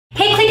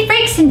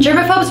freaks and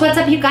germaphobes, what's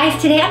up you guys?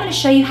 Today I'm going to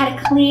show you how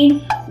to clean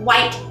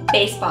white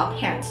baseball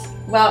pants.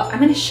 Well, I'm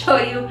going to show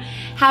you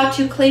how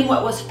to clean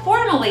what was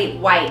formerly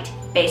white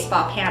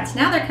baseball pants.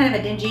 Now they're kind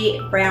of a dingy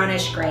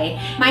brownish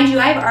gray. Mind you,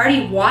 I've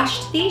already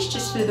washed these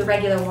just through the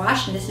regular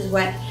wash, and this is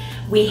what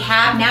we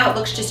have now. It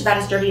looks just about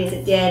as dirty as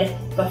it did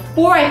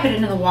before I put it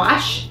in the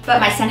wash,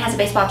 but my son has a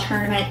baseball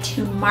tournament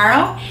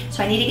tomorrow,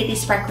 so I need to get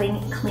these sparkling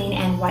clean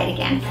and white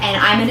again. And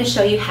I'm gonna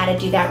show you how to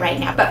do that right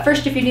now. But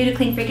first, if you're new to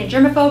Clean Freak and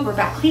Germaphobe, we're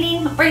about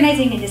cleaning,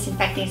 organizing, and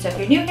disinfecting. So if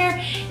you're new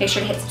here, make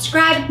sure to hit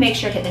subscribe, make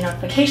sure to hit the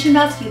notification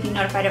bell so you'll be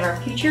notified of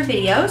our future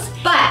videos.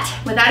 But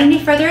without any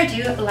further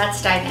ado,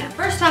 let's dive in.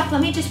 First off,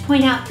 let me just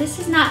point out, this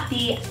is not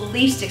the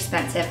least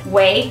expensive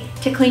way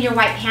to clean your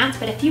white pants,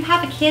 but if you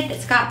have a kid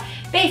that's got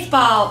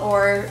baseball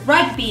or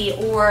rugby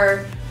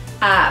or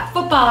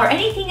football or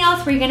anything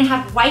else where you're gonna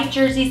have white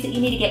jerseys that you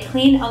need to get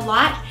clean a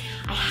lot,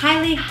 I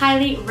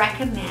highly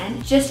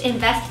recommend just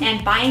invest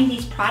in buying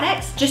these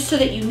products, just so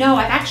that you know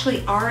I've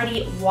actually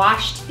already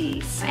washed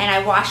these. And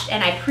I washed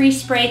and I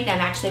pre-sprayed them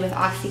actually with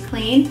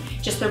OxiClean,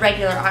 just the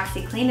regular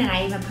OxiClean, and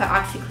I even put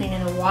OxiClean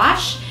in the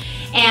wash.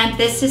 And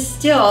this is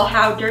still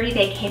how dirty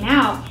they came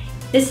out.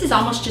 This is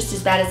almost just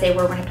as bad as they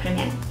were when I put them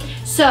in.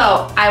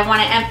 So I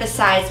want to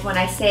emphasize when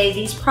I say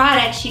these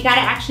products, you got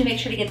to actually make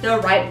sure to get the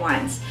right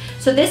ones.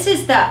 So this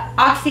is the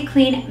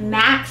OxiClean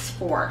Max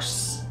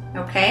Force,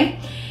 okay?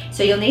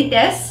 So you'll need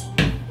this.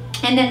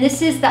 And then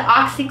this is the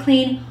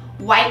OxiClean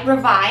White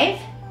Revive.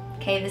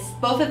 Okay,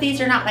 both of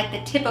these are not like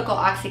the typical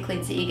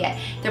OxiCleans that you get.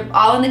 They're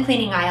all in the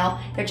cleaning aisle.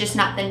 They're just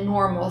not the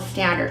normal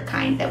standard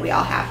kind that we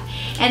all have.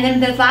 And then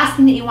the last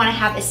thing that you want to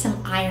have is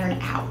some Iron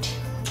Out.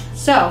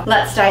 So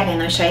let's dive in,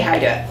 let me show you how to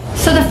do it.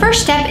 So the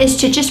first step is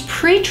to just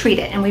pre-treat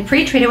it, and we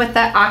pre-treat it with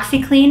the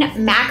OxiClean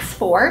Max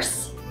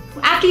Force.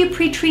 After you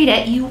pre-treat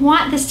it, you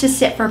want this to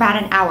sit for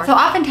about an hour. So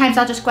oftentimes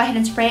I'll just go ahead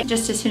and spray it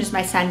just as soon as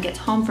my son gets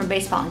home from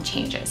baseball and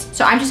changes.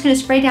 So I'm just gonna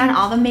spray down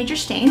all the major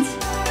stains.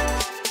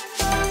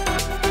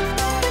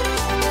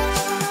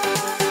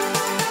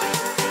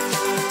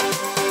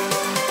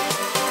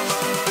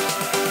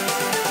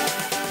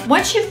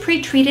 Once you've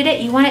pre-treated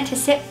it, you want it to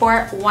sit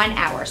for 1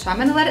 hour. So I'm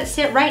gonna let it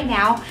sit right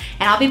now,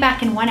 and I'll be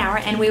back in 1 hour,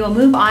 and we will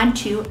move on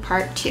to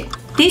part 2.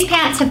 These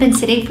pants have been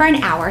sitting for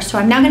an hour, so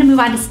I'm now gonna move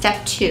on to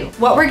step 2.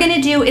 What we're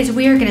gonna do is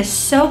we are gonna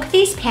soak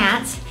these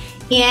pants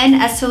in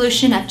a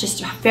solution of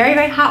just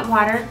very hot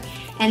water,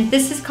 and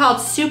this is called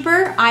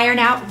Super Iron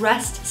Out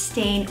Rust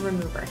Stain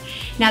Remover.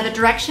 Now the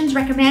directions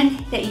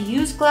recommend that you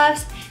use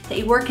gloves, that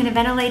you work in a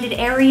ventilated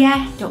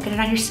area, don't get it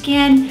on your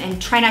skin,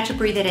 and try not to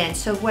breathe it in.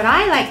 So what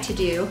I like to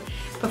do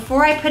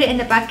before I put it in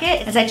the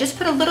bucket is I just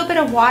put a little bit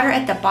of water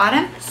at the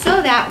bottom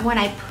so that when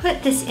I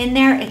put this in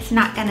there, it's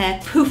not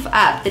gonna poof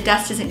up. The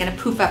dust isn't gonna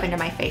poof up into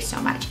my face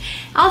so much.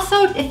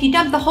 Also, if you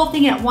dump the whole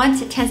thing in at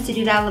once, it tends to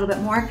do that a little bit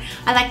more.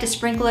 I like to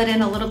sprinkle it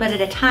in a little bit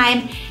at a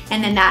time,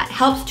 and then that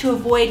helps to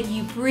avoid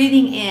you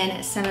breathing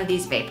in some of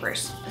these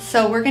vapors.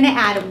 So we're gonna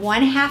add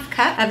 1/2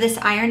 cup of this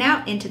Iron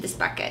Out into this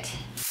bucket.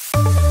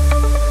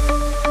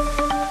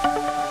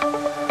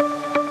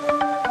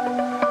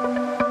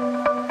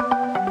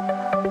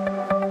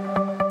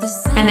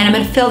 And then I'm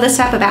gonna fill this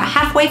up about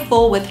halfway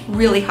full with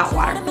really hot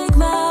water.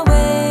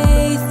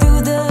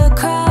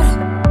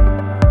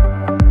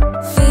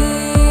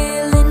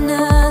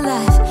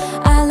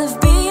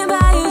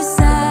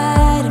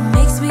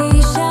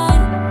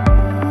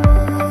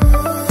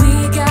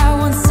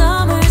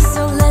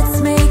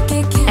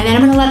 And then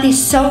I'm gonna let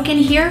these soak in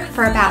here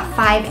for about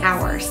 5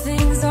 hours.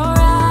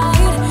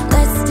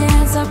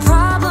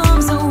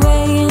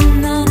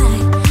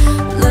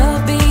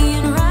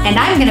 And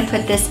I'm gonna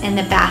put this in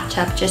the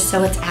bathtub just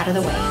so it's out of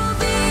the way.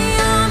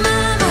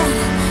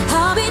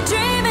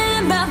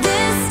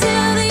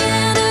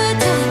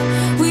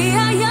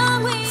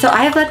 So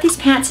I have let these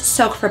pants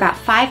soak for about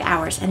 5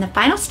 hours, and the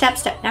final step,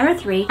 step number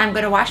 3, I'm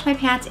gonna wash my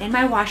pants in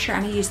my washer.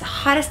 I'm gonna use the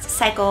hottest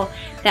cycle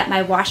that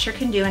my washer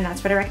can do, and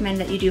that's what I recommend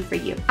that you do for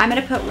you. I'm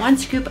gonna put 1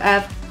 scoop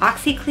of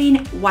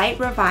OxiClean White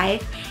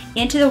Revive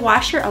into the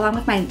washer along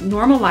with my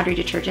normal laundry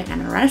detergent. I'm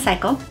gonna run a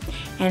cycle,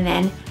 and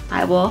then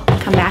I will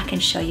come back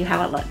and show you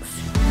how it looks.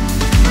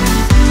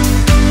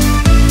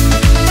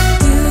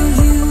 Do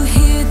you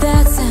hear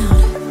that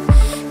sound?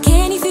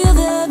 Can you feel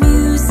the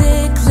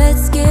music?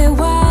 Let's get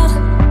wild.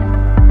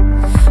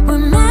 We're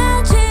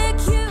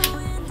magic, you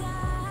and I.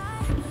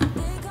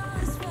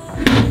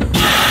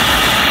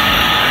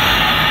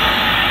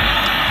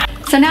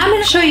 So now I'm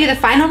going to show you the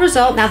final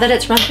result now that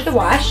it's run through the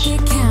wash. You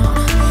make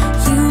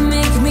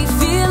me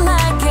feel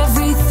like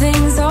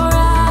everything's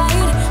alright.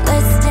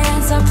 Let's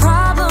dance our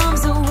problems.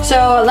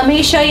 So let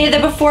me show you the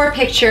before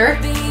picture.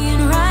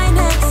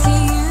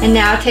 And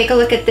now take a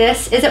look at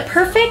this. Is it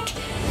perfect?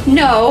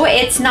 No,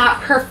 it's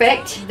not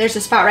perfect. There's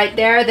a spot right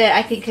there that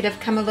I think could have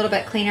come a little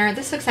bit cleaner.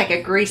 This looks like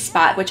a grease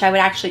spot, which I would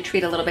actually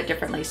treat a little bit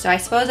differently. So I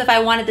suppose if I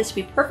wanted this to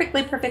be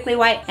perfectly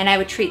white, and I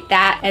would treat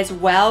that as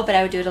well, but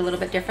I would do it a little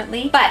bit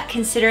differently. But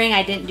considering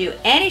I didn't do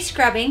any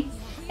scrubbing,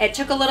 it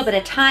took a little bit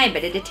of time,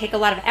 but it did take a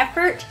lot of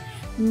effort.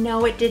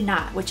 No, it did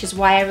not, which is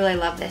why I really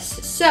love this.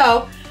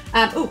 So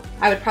Ooh,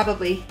 I would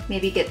probably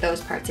maybe get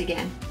those parts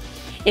again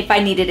if I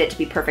needed it to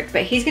be perfect.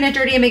 But he's gonna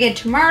dirty them again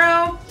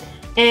tomorrow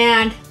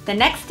and the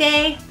next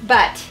day.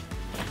 But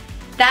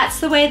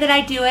that's the way that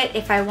I do it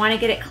if I want to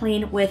get it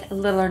clean with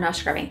little or no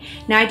scrubbing.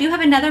 Now I do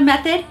have another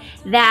method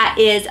that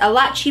is a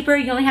lot cheaper.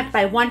 You only have to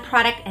buy one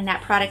product and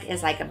that product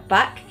is like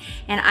 $1.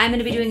 And I'm going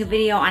to be doing a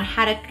video on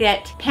how to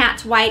get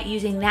pants white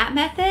using that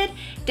method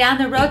down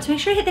the road. So make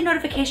sure you hit the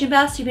notification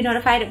bell so you'll be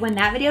notified when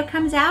that video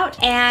comes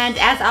out. And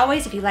as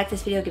always, if you like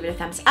this video, give it a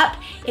thumbs up.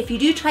 If you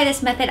do try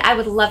this method, I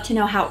would love to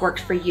know how it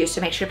works for you. So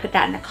make sure to put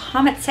that in the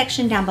comment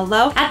section down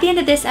below. At the end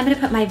of this, I'm going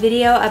to put my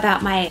video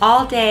about my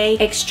all-day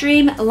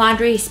extreme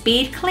laundry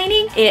speed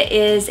cleaning. It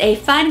is a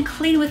fun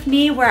clean with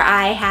me where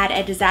I had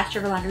a disaster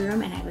of a laundry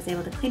room and I was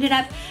able to clean it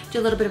up, do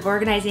a little bit of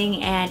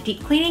organizing and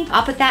deep cleaning.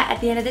 I'll put that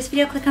at the end of this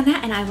video. Click on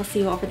that and I will see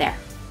you over there.